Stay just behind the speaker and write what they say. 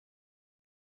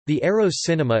The Eros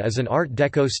Cinema is an Art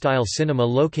Deco-style cinema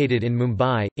located in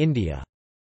Mumbai, India.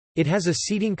 It has a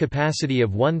seating capacity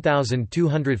of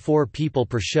 1,204 people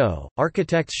per show.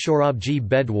 Architect Shorabji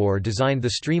Bedwar designed the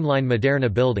streamlined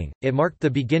Moderna building. It marked the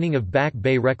beginning of Back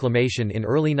Bay reclamation in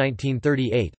early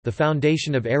 1938. The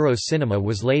foundation of Eros Cinema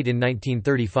was laid in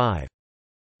 1935.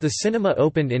 The cinema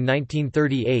opened in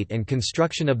 1938 and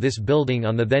construction of this building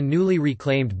on the then newly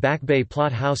reclaimed Back Bay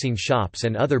plot housing shops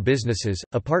and other businesses,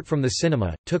 apart from the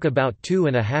cinema, took about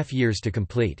 2.5 years to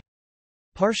complete.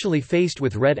 Partially faced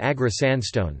with red Agra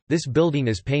sandstone, this building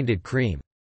is painted cream.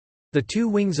 The two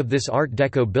wings of this Art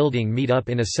Deco building meet up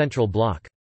in a central block.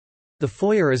 The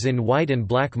foyer is in white and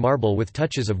black marble with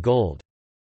touches of gold.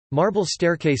 Marble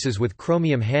staircases with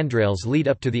chromium handrails lead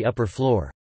up to the upper floor.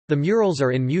 The murals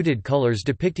are in muted colors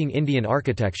depicting Indian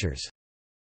architectures.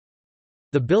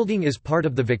 The building is part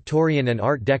of the Victorian and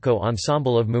Art Deco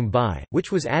ensemble of Mumbai,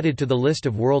 which was added to the list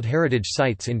of World Heritage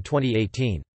Sites in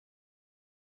 2018.